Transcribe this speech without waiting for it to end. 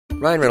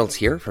Ryan Reynolds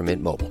here from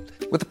Mint Mobile.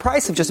 With the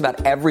price of just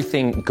about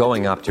everything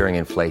going up during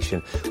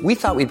inflation, we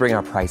thought we'd bring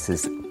our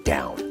prices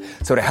down.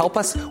 So to help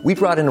us, we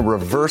brought in a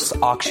reverse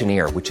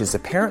auctioneer, which is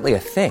apparently a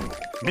thing.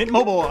 Mint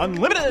Mobile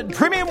Unlimited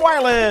Premium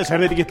Wireless. How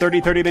to get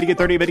 30, 30, bit to get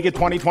 30, bit to get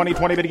 20, 20,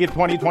 20, bit to get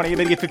 20, 20,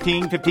 bit to get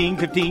 15, 15,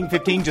 15,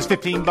 15, just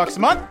 $15 a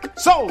month?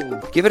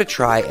 Sold! Give it a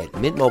try at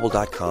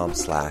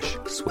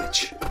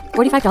mintmobile.com/switch.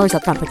 $45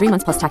 up front for 3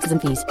 months plus taxes and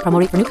fees. Promo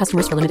rate for new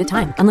customers for limited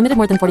time. Unlimited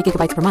more than 40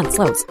 gigabytes per month.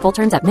 Slows full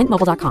terms at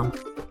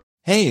mintmobile.com.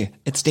 Hey,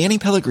 it's Danny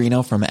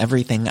Pellegrino from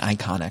Everything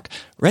Iconic.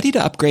 Ready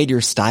to upgrade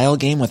your style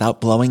game without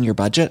blowing your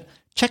budget?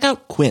 Check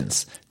out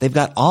Quince. They've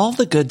got all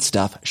the good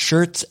stuff,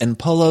 shirts and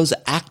polos,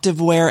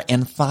 activewear,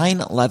 and fine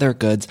leather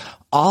goods,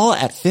 all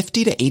at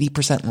 50 to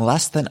 80%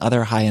 less than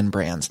other high-end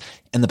brands.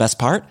 And the best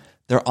part?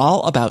 They're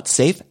all about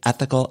safe,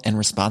 ethical, and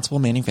responsible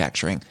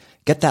manufacturing.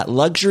 Get that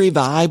luxury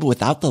vibe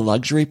without the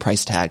luxury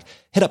price tag.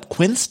 Hit up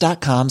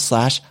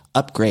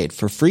quince.com/upgrade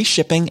for free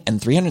shipping and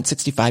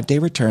 365-day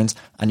returns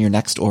on your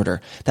next order.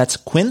 That's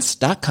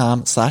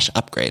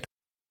quince.com/upgrade.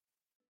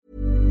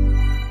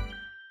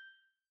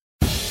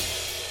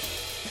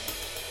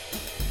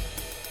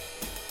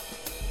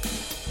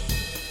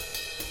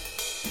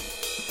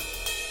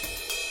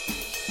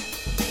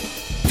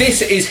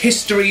 This is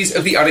Histories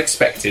of the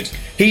Unexpected.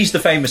 He's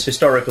the famous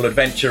historical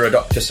adventurer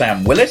Dr.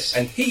 Sam Willis.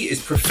 And he is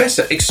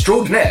Professor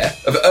Extraordinaire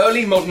of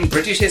Early Modern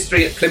British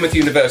History at Plymouth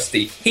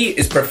University. He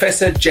is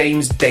Professor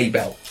James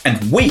Daybell.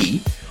 And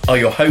we are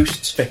your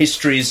hosts for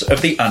Histories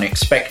of the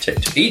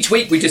Unexpected. Each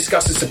week we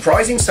discuss a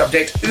surprising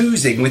subject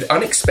oozing with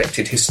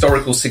unexpected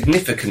historical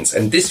significance.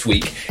 And this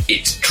week,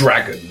 it's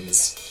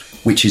dragons.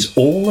 Which is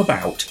all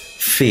about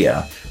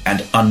fear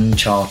and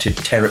uncharted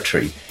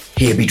territory.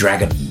 Here be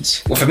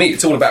dragons. Well, for me,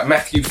 it's all about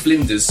Matthew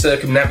Flinders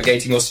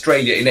circumnavigating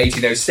Australia in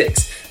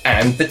 1806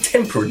 and the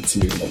temperance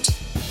movement.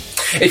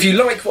 If you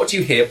like what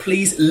you hear,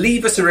 please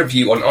leave us a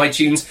review on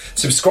iTunes,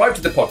 subscribe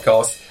to the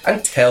podcast,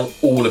 and tell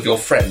all of your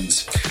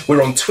friends.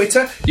 We're on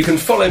Twitter. You can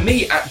follow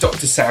me at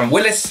Dr. Sam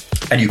Willis.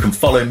 And you can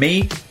follow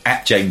me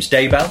at James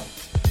Daybell.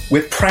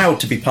 We're proud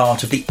to be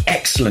part of the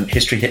excellent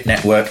History Hit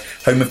network,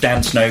 home of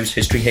Dan Snow's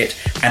History Hit,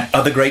 and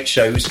other great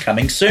shows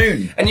coming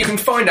soon. And you can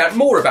find out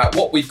more about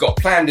what we've got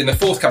planned in the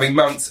forthcoming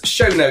months,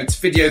 show notes,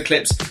 video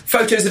clips,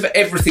 photos of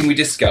everything we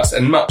discuss,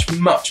 and much,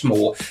 much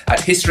more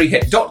at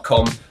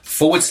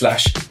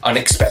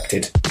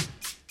historyhit.com/unexpected.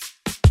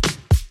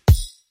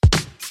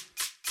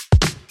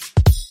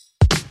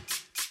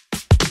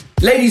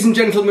 Ladies and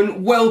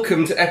gentlemen,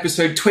 welcome to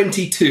episode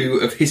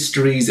 22 of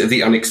Histories of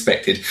the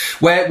Unexpected,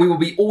 where we will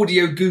be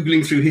audio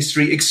Googling through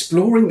history,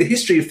 exploring the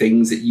history of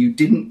things that you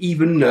didn't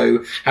even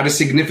know had a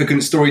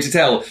significant story to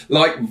tell,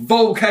 like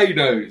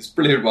volcanoes.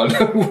 Brilliant one.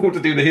 We want to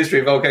do the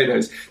history of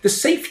volcanoes. The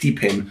safety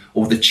pin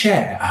or the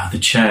chair. The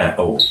chair.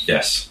 Oh,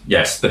 yes.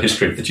 Yes, the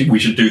history of the chair. We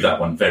should do that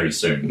one very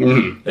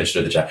soon. The history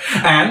of the chair.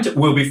 And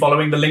we'll be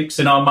following the links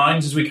in our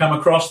minds as we come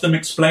across them,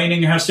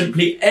 explaining how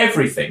simply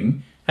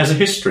everything has a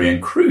history,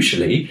 and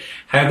crucially,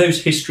 how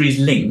those histories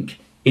link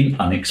in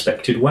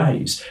unexpected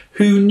ways.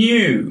 Who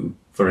knew,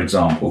 for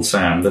example,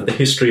 Sam, that the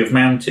history of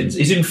mountains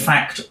is in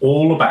fact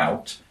all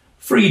about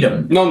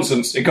freedom?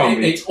 Nonsense, it can't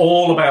be. It's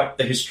all about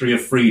the history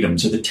of freedom,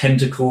 so the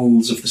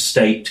tentacles of the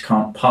state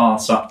can't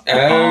pass up the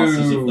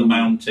passes of the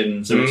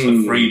mountains, so it's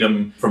the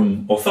freedom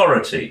from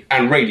authority.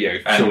 And radio,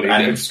 surely.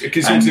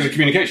 It's all to the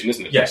communication,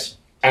 isn't it? Yes.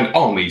 And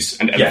armies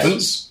and elephants.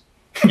 Yes.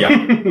 Yeah.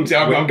 So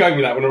I'm going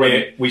with that one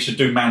already. We should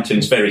do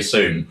mountains very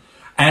soon.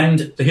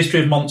 And the history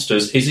of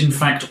monsters is in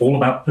fact all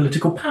about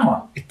political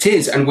power. It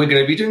is, and we're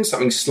going to be doing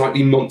something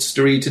slightly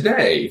monstery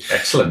today.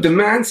 Excellent. The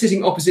man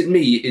sitting opposite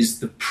me is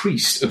the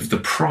priest of the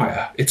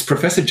prior. It's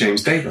Professor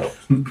James Daybell.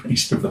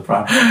 Priest of the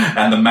prior.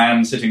 And the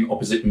man sitting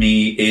opposite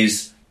me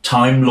is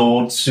Time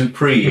Lord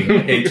Supreme.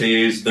 It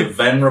is the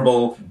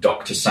venerable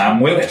Dr. Sam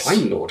Willis.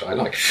 Time Lord, I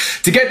like.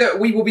 Together,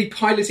 we will be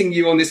piloting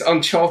you on this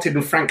uncharted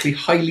and frankly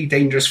highly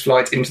dangerous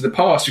flight into the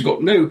past. We've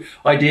got no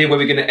idea where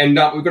we're going to end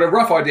up. We've got a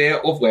rough idea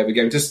of where we're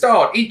going to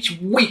start. Each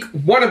week,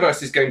 one of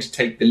us is going to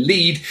take the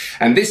lead,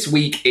 and this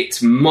week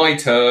it's my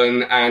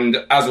turn, and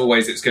as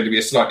always, it's going to be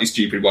a slightly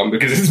stupid one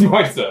because it's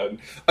my turn.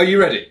 Are you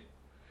ready?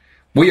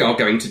 We are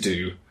going to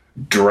do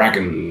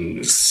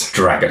dragons.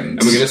 Dragons.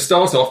 And we're going to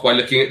start off by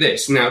looking at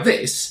this. Now,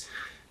 this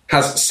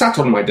has sat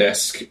on my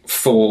desk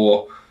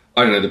for,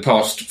 I don't know, the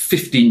past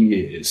 15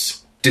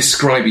 years.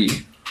 Describe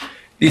it.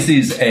 It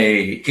is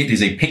a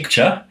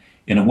picture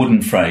in a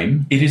wooden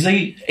frame. It is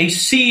a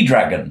sea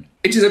dragon.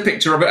 It is a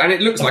picture of it, and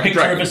it looks like a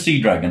dragon. A picture of a sea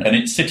dragon, and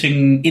it's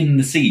sitting in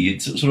the sea.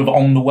 It's sort of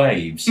on the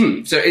waves.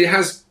 So it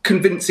has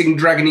convincing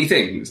dragony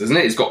things, doesn't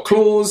it? It's got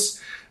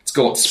claws, it's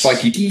got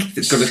spiky teeth,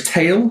 it's got a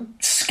tail.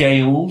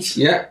 Scales.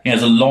 Yeah. It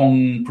has a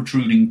long,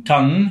 protruding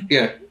tongue.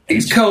 Yeah.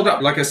 It's curled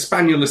up like a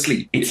spaniel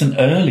asleep. It's an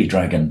early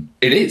dragon.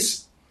 It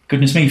is.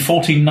 Goodness me,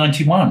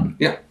 1491.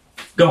 Yeah.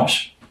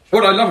 Gosh.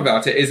 What I love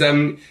about it is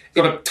it's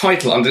got a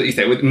title underneath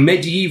there with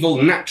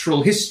Medieval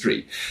Natural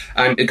History.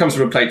 And it comes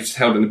from a plate which is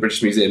held in the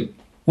British Museum.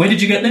 Where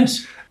did you get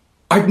this?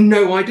 I've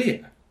no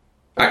idea.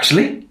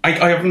 Actually,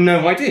 I have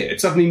no idea.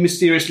 It suddenly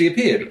mysteriously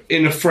appeared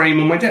in a frame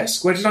on my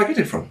desk. Where did I get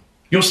it from?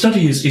 Your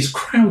study is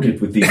crowded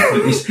with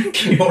these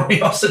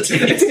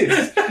curiosities.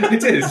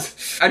 It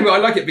is. And I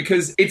like it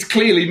because it's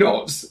clearly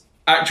not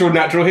actual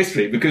natural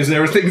history, because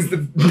there are things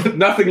that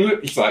nothing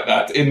looks like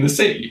that in the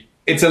sea.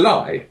 It's a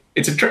lie.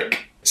 It's a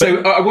trick.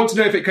 So I want to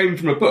know if it came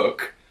from a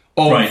book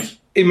of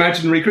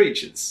imaginary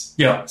creatures.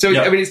 Yeah. So,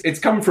 I mean, it's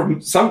come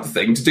from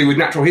something to do with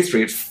natural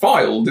history. It's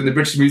filed in the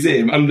British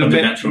Museum under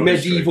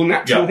medieval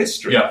natural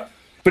history. Yeah.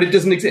 But it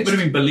doesn't exist. But I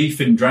mean, belief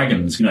in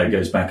dragons,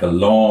 goes back a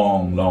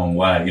long, long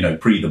way,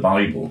 pre the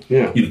Bible.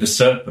 Yeah. The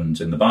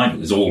serpent in the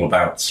Bible is all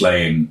about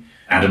slaying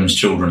Adam's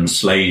children,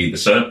 slay the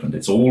serpent.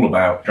 It's all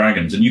about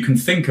dragons. And you can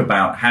think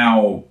about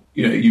how,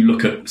 you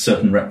look at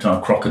certain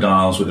reptile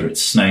crocodiles, whether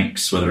it's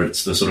snakes, whether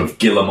it's the sort of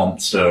Gila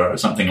monster or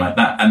something like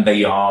that, and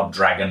they are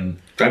dragony.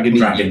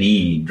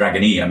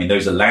 I mean,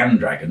 those are land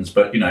dragons,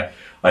 but,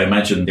 I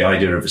imagine the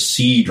idea of a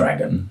sea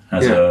dragon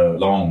has a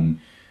long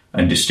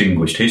and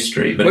distinguished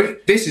history.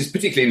 But this is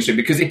particularly interesting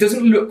because it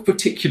doesn't look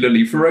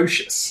particularly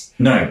ferocious.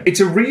 No. It's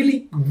a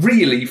really,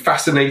 really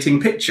fascinating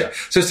picture.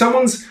 So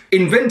someone's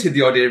invented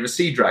the idea of a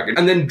sea dragon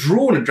and then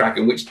drawn a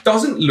dragon which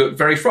doesn't look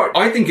very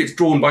frightening. I think it's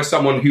drawn by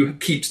someone who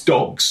keeps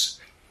dogs.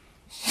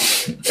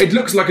 It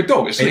looks like a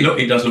dog.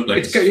 It does look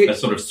like a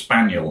sort of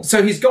spaniel.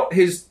 So he's got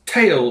his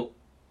tail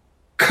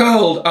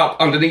curled up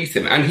underneath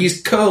him and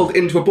he's curled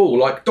into a ball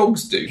like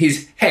dogs do.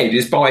 His head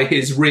is by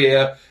his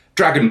rear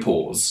dragon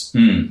paws.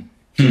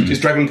 Is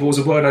dragon paws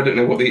a word? I don't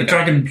know what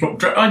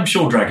I'm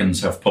sure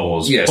dragons have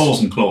paws. Yes.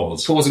 Paws and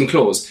claws. Paws and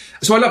claws.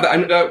 So I love that.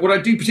 And what I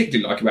do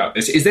particularly like about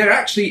this is there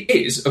actually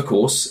is, of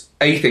course,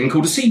 a thing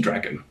called a sea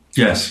dragon.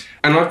 Yes.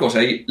 And I've got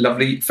a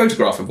lovely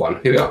photograph of one.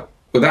 Here we are.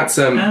 Well, that's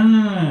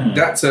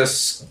a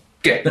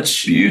sketch.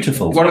 That's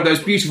beautiful. One of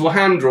those beautiful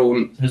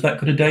hand-drawn... Has that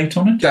got a date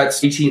on it?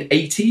 That's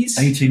 1880s.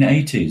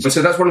 1880s. And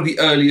so that's one of the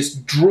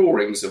earliest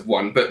drawings of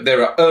one, but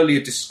there are earlier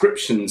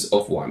descriptions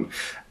of one.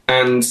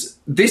 And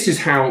this is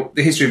how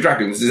the history of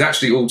dragons is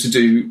actually all to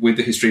do with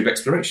the history of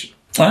exploration.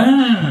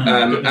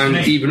 And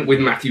even with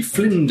Matthew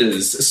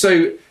Flinders.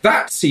 So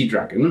that sea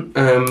dragon,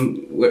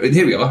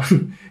 here we are,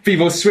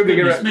 people swimming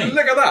around.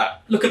 Look at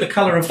that. Look at the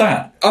colour of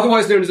that.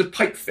 Otherwise known as a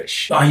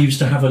pipefish. I used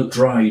to have a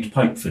dried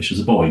pipefish as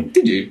a boy.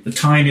 Did you? The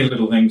tiny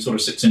little thing, sort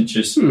of 6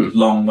 inches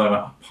long,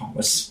 about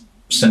a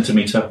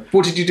centimetre.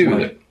 What did you do with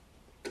it?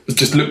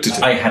 Just looked at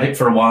it. I had it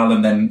for a while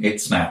and then it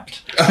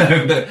snapped.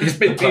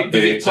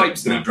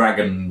 The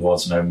dragon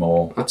was no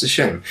more. That's a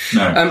shame.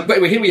 No. But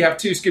anyway, here we have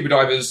two scuba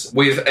divers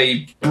with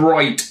a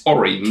bright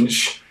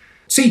orange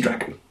sea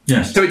dragon.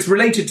 Yes. So it's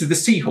related to the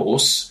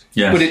seahorse,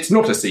 but it's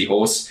not a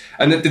seahorse.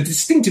 And the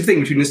distinctive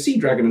thing between the sea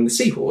dragon and the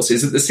seahorse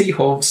is that the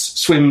seahorse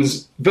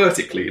swims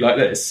vertically like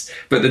this,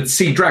 but the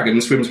sea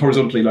dragon swims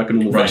horizontally like a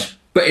normal fish.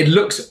 But it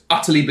looks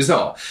utterly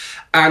bizarre.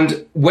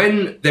 And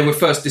when they were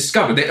first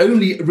discovered, they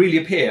only really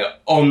appear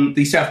on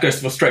the south coast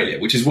of Australia,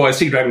 which is why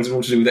sea dragons are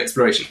all to do with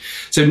exploration.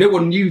 So no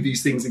one knew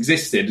these things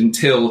existed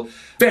until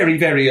very,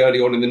 very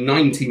early on in the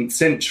 19th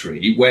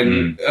century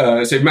when,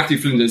 so Matthew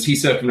Flinders, he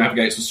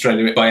circumnavigates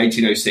Australia by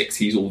 1806,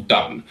 he's all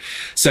done.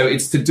 So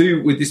it's to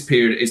do with this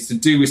period, it's to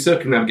do with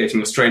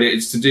circumnavigating Australia,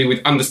 it's to do with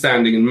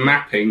understanding and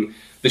mapping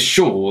the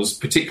shores,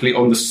 particularly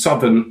on the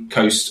southern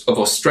coast of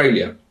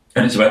Australia.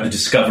 And it's about the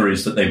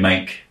discoveries that they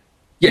make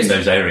in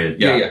those areas.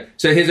 Yeah.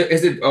 So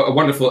here's a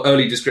wonderful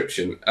early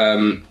description,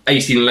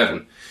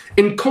 1811.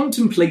 In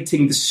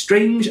contemplating the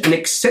strange and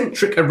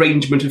eccentric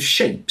arrangement of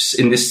shapes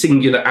in this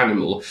singular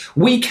animal,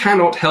 we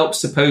cannot help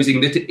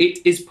supposing that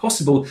it is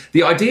possible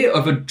the idea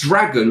of a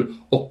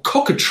dragon or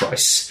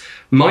cockatrice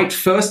might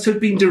first have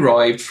been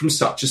derived from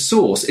such a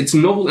source, its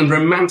novel and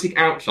romantic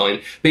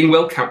outline being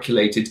well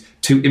calculated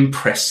to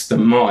impress the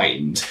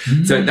mind.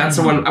 So that's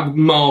someone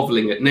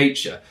marvelling at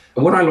nature.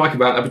 And what I like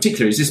about that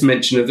particular is this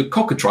mention of the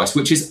cockatrice,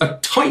 which is a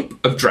type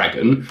of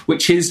dragon,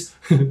 which is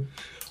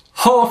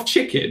half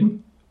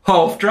chicken,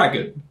 half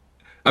dragon.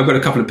 I've got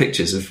a couple of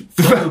pictures of...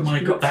 Oh my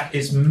God, that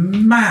is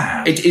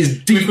mad. It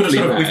is deeply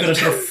mad. We've got a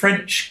sort of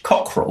French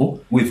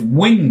cockerel with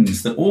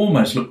wings that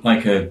almost look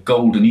like a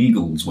golden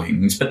eagle's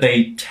wings, but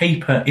they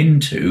taper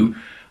into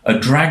a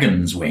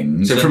dragon's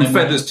wings. So from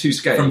feathers to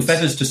scales. From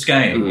feathers to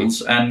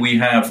scales, and we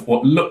have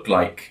what look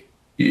like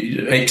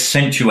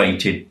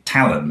accentuated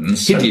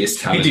talons,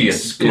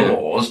 hideous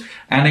claws,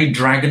 and a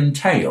dragon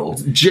tail.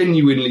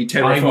 Genuinely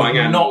terrifying.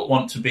 I would not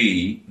want to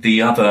be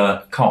the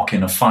other cock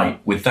in a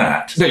fight with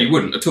that. No, you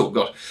wouldn't at all.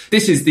 God,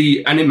 this is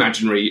an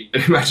imaginary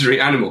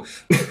animal.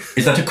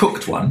 Is that a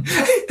cooked one?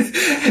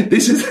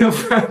 This is I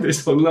found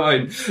this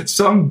online.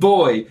 Some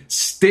boy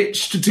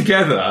stitched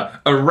together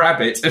a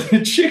rabbit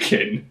and a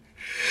chicken.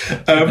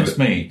 Goodness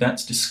me,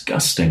 that's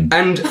disgusting.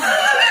 And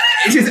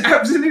it is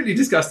absolutely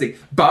disgusting.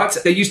 But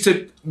they used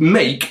to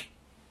make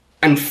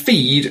and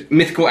feed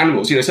mythical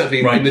animals, certainly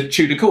in the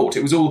Tudor court.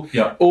 It was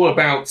all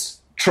about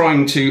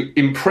trying to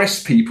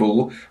impress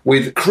people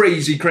with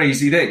crazy,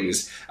 crazy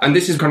things. And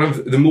this is kind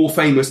of the more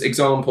famous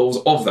examples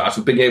of that,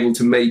 of being able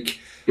to make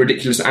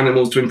ridiculous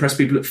animals to impress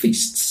people at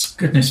feasts.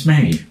 Goodness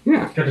me.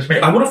 Yeah. Goodness me.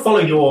 I want to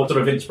follow your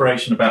sort of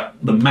inspiration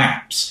about the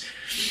maps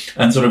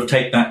and sort of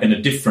take that in a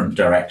different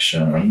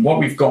direction. And what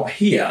we've got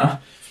here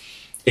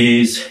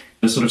is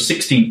a sort of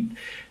 16th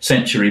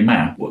century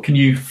map. What can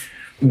you...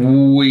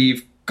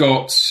 We've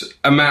got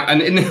a map,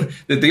 and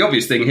the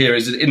obvious thing here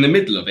is that in the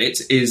middle of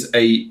it is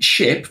a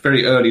ship,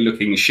 very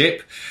early-looking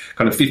ship,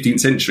 kind of 15th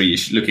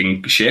century-ish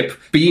looking ship,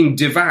 being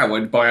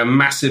devoured by a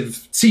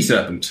massive sea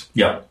serpent.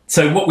 Yeah.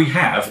 So what we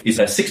have is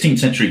a 16th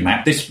century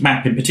map. This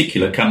map in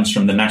particular comes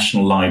from the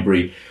National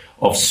Library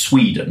of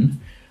Sweden.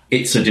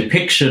 It's a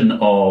depiction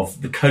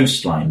of the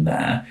coastline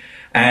there,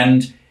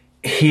 and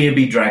here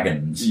be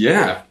dragons.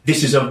 Yeah.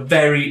 This is a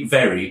very,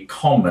 very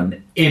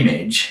common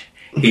image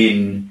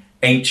in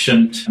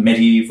ancient,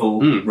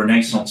 medieval,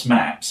 Renaissance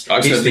maps.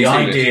 It's the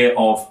idea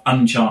of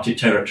uncharted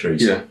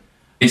territories. Yeah.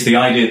 It's the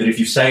idea that if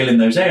you sail in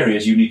those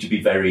areas, you need to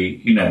be very,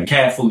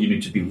 careful, you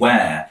need to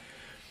beware.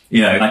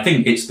 And I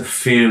think it's the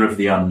fear of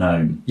the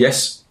unknown.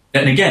 Yes.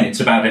 And again, it's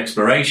about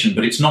exploration,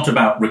 but it's not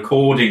about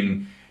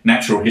recording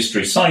natural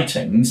history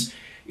sightings.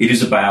 It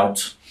is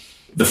about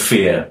the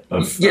fear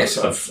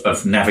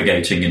of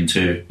navigating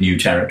into new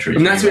territories.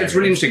 And that's what's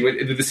really interesting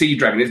with the sea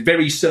dragon. It's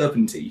very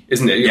serpenty,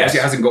 isn't it? Yes.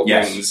 It hasn't got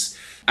wings.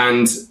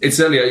 And it's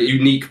certainly a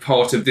unique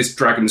part of this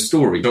dragon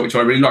story, which I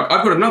really like.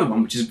 I've got another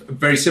one which is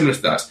very similar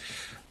to that.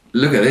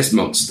 Look at this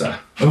monster.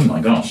 Oh my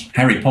gosh.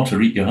 Harry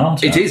Potter, eat your heart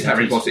out. It is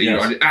Harry Potter, eat your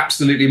heart. It's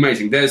absolutely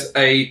amazing. There's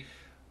a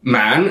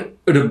man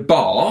at a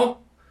bar.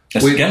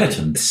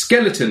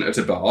 Skeleton at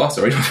a bar,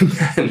 sorry, not a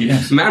man.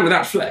 Yes. Man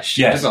without flesh.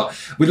 Yes. At a bar,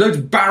 with loads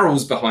of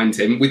barrels behind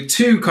him, with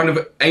two kind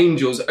of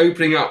angels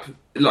opening up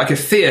like a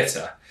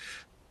theatre.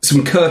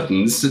 Some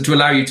curtains to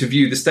allow you to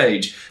view the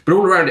stage. But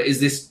all around it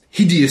is this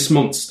hideous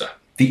monster.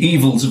 The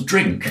evils of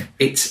drink.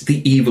 It's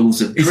the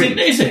evils of drink.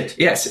 Is it?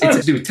 Yes, it's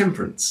to do with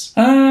temperance.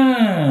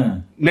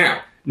 Ah.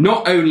 Now,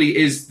 not only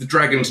is the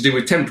dragon to do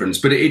with temperance,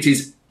 but it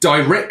is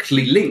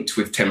directly linked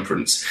with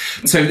temperance.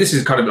 So this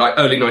is kind of like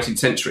early 19th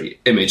century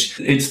image.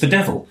 It's the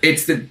devil.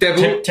 It's the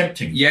devil.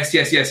 Tempting. Yes.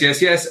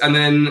 And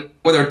then,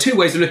 well, there are two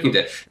ways of looking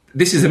at it.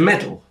 This is a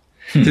medal.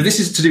 So this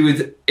is to do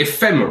with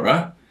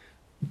ephemera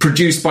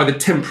produced by the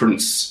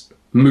temperance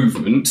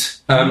movement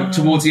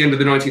towards the end of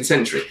the 19th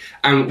century.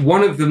 And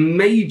one of the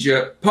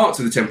major parts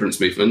of the temperance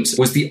movement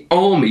was the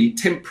Army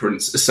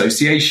Temperance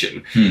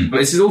Association.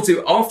 This is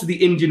also after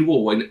the Indian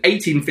War in the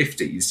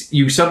 1850s.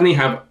 You suddenly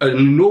have an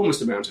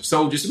enormous amount of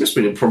soldiers. It's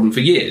been a problem for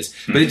years.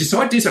 But they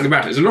decide to do something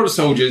about it. There's a lot of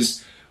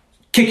soldiers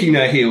kicking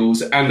their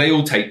heels, and they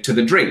all take to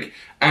the drink.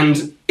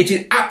 And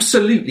it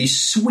absolutely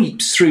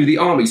sweeps through the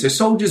army. So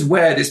soldiers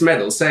wear this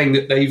medal saying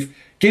that they've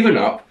given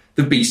up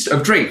the beast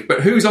of drink.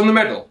 But who's on the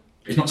medal?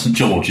 It's not St.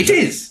 George, is it?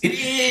 It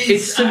is.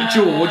 It's St.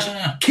 George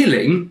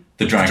killing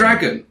the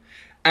dragon.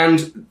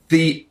 And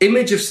the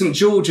image of St.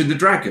 George and the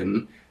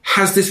dragon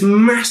has this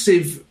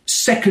massive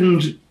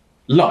second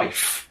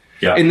life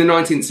in the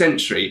 19th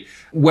century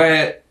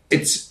where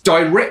it's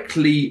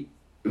directly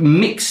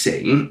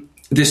mixing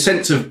the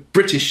sense of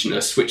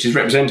Britishness, which is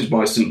represented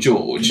by St.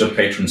 George, the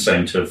patron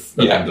saint of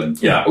England,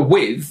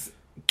 with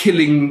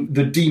killing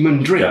the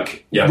demon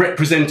drink,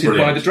 represented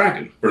by the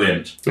dragon.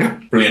 Brilliant.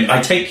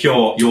 I take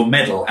your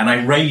medal and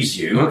I raise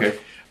you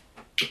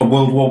a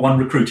World War I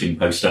recruiting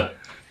poster.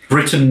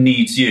 Britain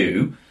needs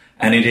you,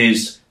 and it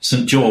is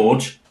St.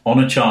 George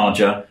on a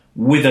charger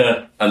with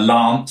a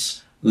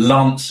lance,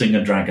 lancing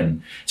a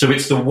dragon. So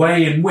it's the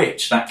way in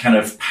which that kind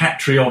of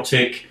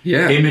patriotic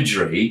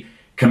imagery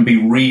can be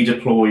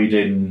redeployed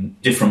in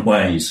different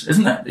ways.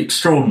 Isn't that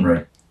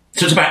extraordinary?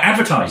 So it's about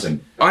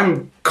advertising.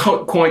 I'm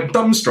quite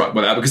dumbstruck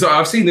by that, because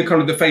I've seen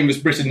the famous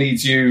Britain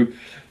Needs You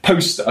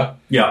poster.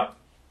 Yeah.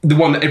 The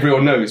one that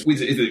everyone knows.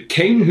 Is it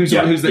King? Who's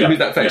that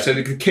face? Yeah. So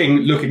the King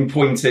looking,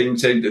 pointing.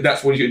 So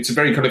that's what it's a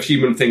very kind of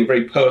human thing,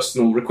 very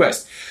personal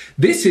request.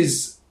 This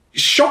is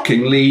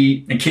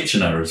shockingly... And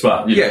Kitchener as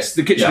well. Yes,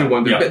 the Kitchener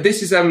one. Yeah. But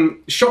this is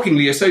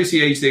shockingly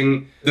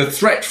associating the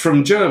threat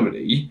from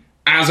Germany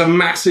as a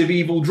massive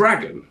evil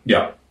dragon.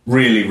 Yeah.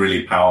 Really,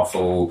 really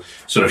powerful,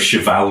 sort of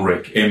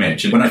chivalric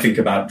image. And when I think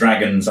about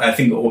dragons, I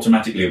think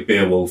automatically of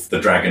Beowulf, the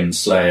Dragon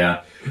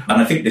Slayer.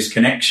 And I think this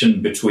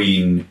connection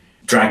between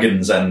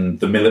dragons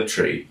and the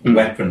military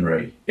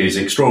weaponry is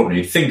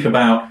extraordinary. Think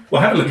about,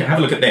 well, have a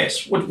look at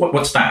this.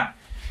 What's that?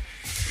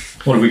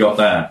 What have we got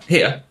there?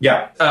 Here?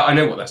 Yeah. I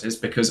know what that is,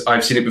 because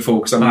I've seen it before,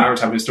 because I'm a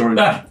maritime historian.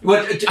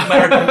 Mr.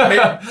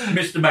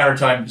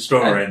 Maritime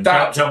Historian,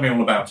 tell me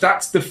all about it.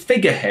 That's the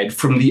figurehead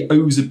from the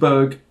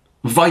Oseberg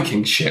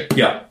Viking ship.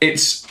 Yeah.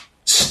 It's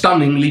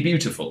stunningly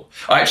beautiful.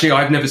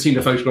 I've never seen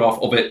a photograph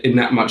of it in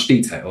that much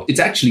detail. It's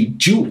actually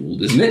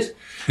jewelled, isn't it?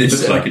 It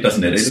looks like it,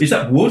 doesn't it? Is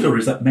that wood or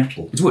is that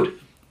metal? It's wood.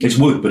 It's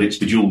wood, but it's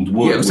bejewelled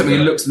wood. Yeah, something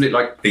that looks a bit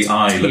like... The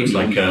eye looks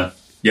like a...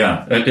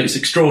 Yeah, it's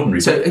extraordinary.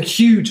 So a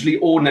hugely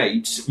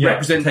ornate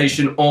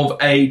representation of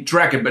a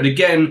dragon. But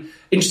again,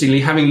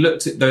 interestingly, having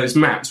looked at those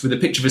maps with a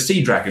picture of a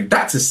sea dragon,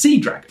 that's a sea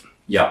dragon.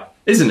 Yeah.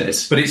 Isn't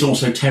it? But it's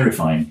also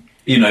terrifying.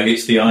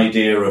 It's the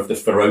idea of the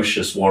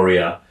ferocious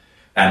warrior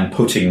and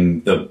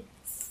putting the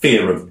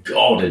fear of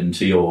God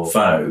into your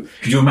foe.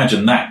 Could you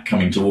imagine that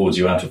coming towards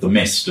you out of the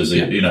mist as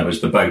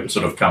as the boat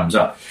sort of comes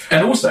up?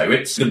 And also,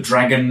 it's the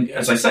dragon,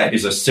 as I said,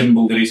 is a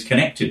symbol that is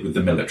connected with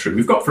the military.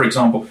 We've got, for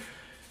example,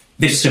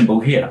 this symbol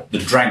here, the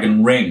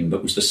dragon ring,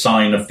 that was the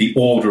sign of the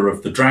Order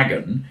of the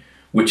Dragon,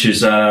 which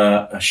is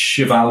a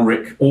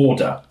chivalric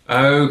order.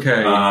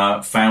 Okay.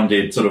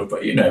 Founded sort of,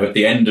 at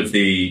the end of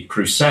the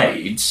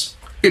Crusades.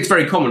 It's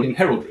very common in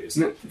heraldry,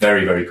 isn't it?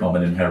 Very, very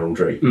common in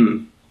heraldry.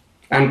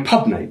 And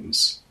pub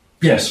names.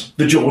 Yes,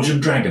 the Georgian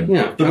Dragon,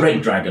 the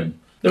Red Dragon.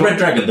 The Red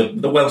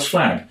Dragon, the Welsh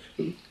flag.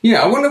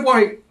 Yeah, I wonder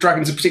why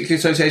dragons are particularly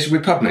associated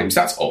with pub names.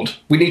 That's odd.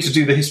 We need to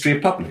do the history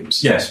of pub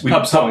names. Yes,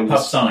 pub signs.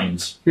 Pub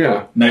signs.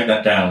 Yeah. Note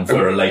that down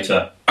for a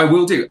later... I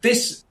will do.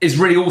 This is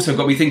really also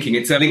got me thinking.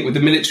 It's a link with the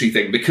military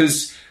thing,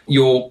 because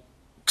you're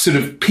sort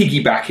of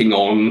piggybacking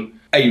on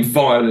a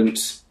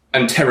violent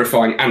and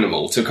terrifying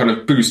animal to kind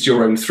of boost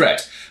your own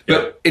threat.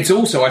 But it's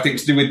also, I think,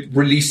 to do with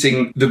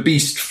releasing the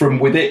beast from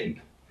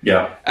within.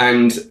 Yeah.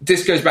 And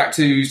this goes back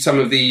to some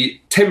of the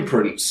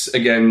temperance,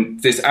 again,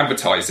 this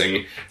advertising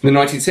in the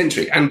 19th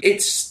century. And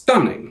it's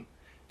stunning,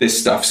 this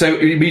stuff. So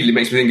it immediately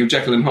makes me think of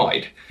Jekyll and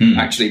Hyde,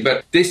 actually.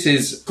 But this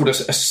is called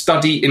a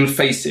study in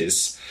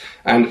faces.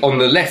 And on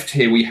the left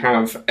here, we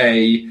have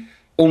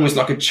almost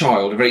like a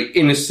child, a very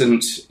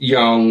innocent,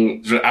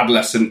 young, sort of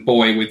adolescent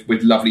boy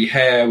with lovely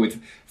hair, with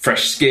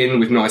fresh skin,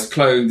 with nice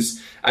clothes.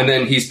 And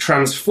then he's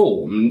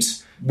transformed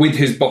with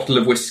his bottle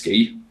of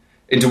whiskey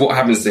into what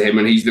happens to him,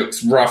 and he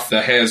looks rough,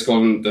 the hair's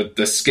gone,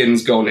 the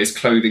skin's gone, his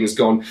clothing's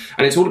gone.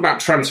 And it's all about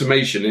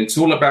transformation. It's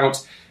all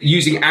about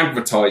using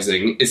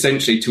advertising,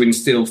 essentially, to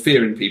instill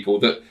fear in people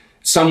that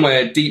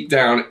somewhere deep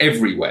down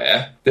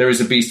everywhere there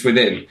is a beast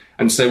within.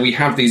 And so we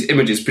have these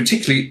images,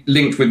 particularly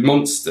linked with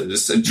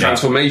monsters, a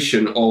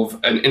transformation of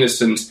an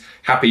innocent,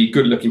 happy,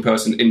 good-looking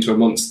person into a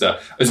monster,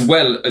 as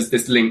well as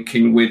this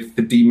linking with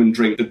the demon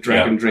drink, the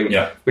dragon drink,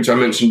 which I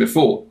mentioned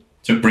before.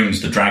 So it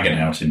brings the dragon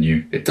out in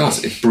you. It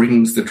does. It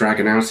brings the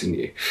dragon out in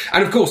you.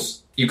 And of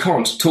course, you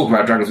can't talk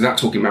about dragons without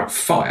talking about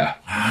fire.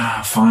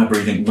 Fire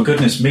breathing. Well,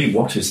 goodness me,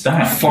 what is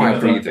that? Fire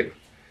breathing.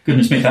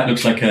 Goodness me, that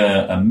looks like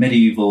a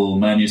medieval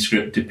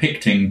manuscript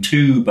depicting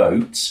two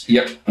boats.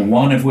 Yep.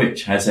 One of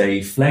which has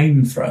a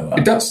flamethrower.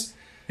 It does.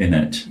 In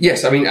it.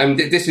 Yes, I mean,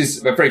 this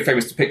is a very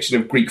famous depiction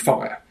of Greek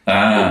fire,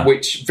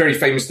 which very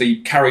famously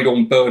carried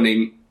on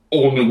burning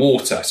on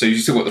water. So you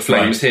still got the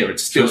flames here.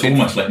 It's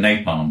almost like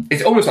napalm.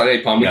 It's almost like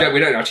napalm. We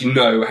don't actually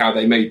know how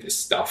they made this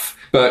stuff,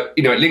 but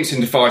it links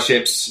into fire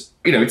ships.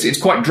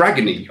 It's quite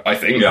dragony, I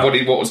think.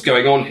 What was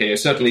going on here?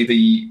 Certainly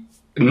the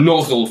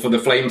nozzle for the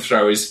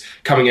flamethrower is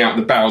coming out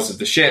the bows of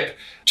the ship,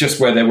 just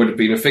where there would have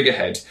been a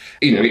figurehead.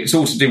 It's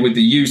all to do with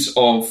the use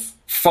of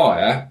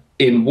fire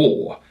in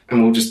war.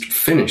 And we'll just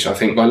finish, I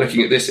think, by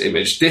looking at this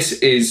image. This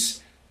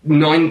is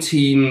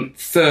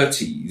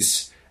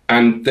 1930s,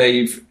 and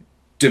they've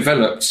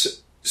developed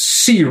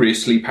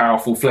seriously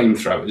powerful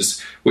flamethrowers,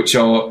 which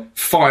are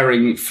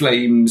firing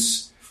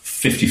flames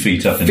 50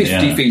 feet up in the air.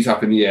 50 feet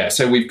up in the air.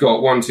 So we've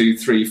got 1, 2,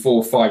 3,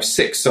 4, 5,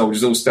 6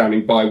 soldiers all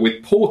standing by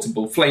with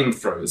portable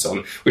flamethrowers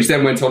on, which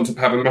then went on to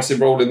have a massive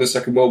role in the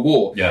Second World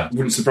War. Yeah.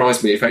 Wouldn't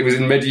surprise me if it was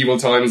in medieval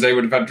times they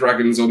would have had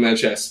dragons on their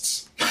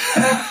chests.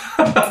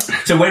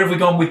 So where have we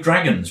gone with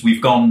dragons?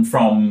 We've gone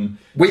from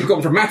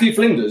Matthew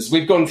Flinders.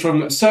 We've gone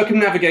from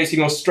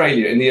circumnavigating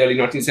Australia in the early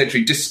 19th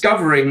century,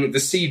 discovering the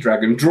sea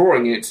dragon,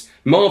 drawing it,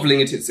 marvelling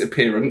at its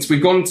appearance.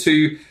 We've gone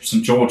to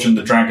St George and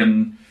the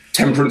Dragon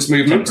Temperance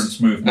movement.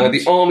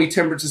 The Army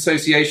Temperance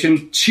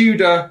Association,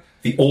 Tudor,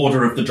 the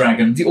Order of the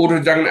Dragon,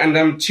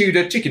 and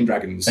Tudor chicken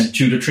dragons. And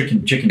Tudor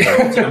chicken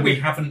dragons. And we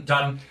haven't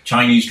done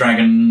Chinese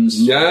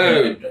dragons.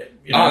 No.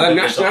 The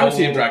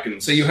nationality of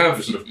dragons. So you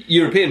have sort of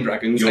European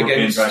dragons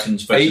against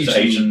dragons versus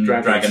Asian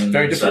dragons.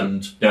 Very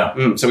different.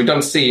 So we've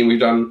done sea and we've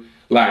done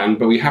land,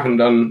 but we haven't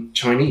done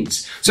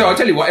Chinese. So I'll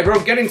tell you what,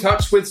 everyone get in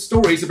touch with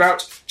stories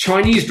about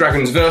Chinese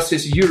dragons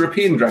versus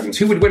European dragons.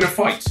 Who would win a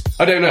fight?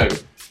 I don't know.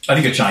 I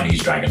think a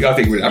Chinese dragon. I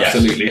think we'd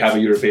absolutely have a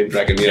European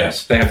dragon,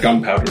 yes. They had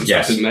gunpowder and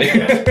stuff, didn't they?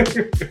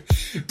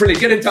 Yes.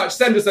 Brilliant. Get in touch.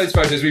 Send us those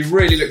photos. We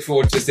really look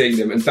forward to seeing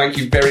them. And thank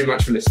you very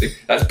much for listening.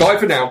 That's bye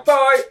for now.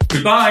 Bye.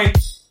 Goodbye.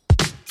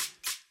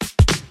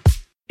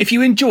 If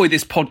you enjoy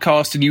this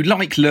podcast and you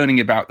like learning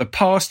about the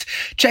past,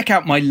 check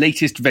out my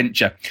latest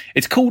venture.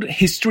 It's called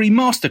History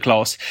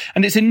Masterclass,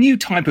 and it's a new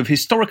type of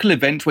historical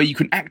event where you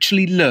can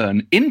actually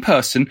learn in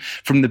person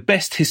from the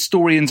best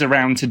historians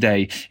around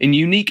today in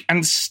unique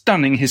and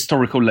stunning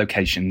historical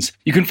locations.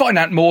 You can find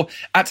out more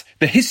at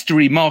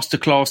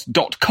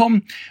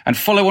thehistorymasterclass.com and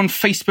follow on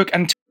Facebook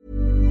and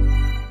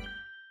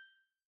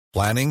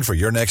Planning for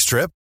your next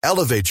trip?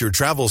 Elevate your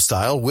travel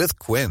style with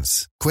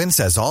Quince. Quince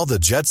has all the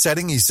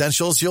jet-setting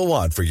essentials you'll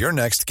want for your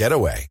next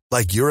getaway,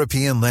 like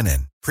European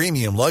linen,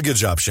 premium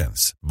luggage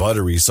options,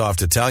 buttery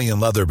soft Italian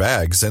leather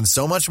bags, and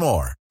so much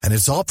more. And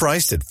it's all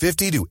priced at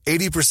 50 to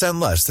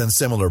 80% less than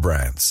similar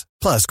brands.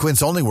 Plus,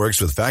 Quince only works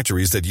with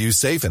factories that use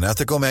safe and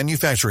ethical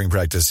manufacturing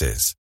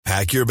practices.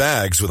 Pack your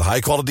bags with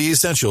high-quality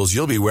essentials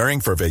you'll be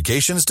wearing for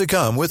vacations to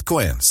come with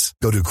Quince.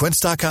 Go to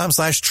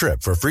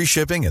quince.com/trip for free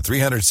shipping and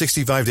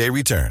 365-day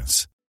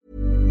returns.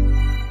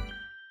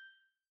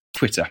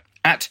 Twitter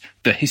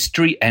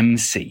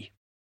 @TheHistoryMC.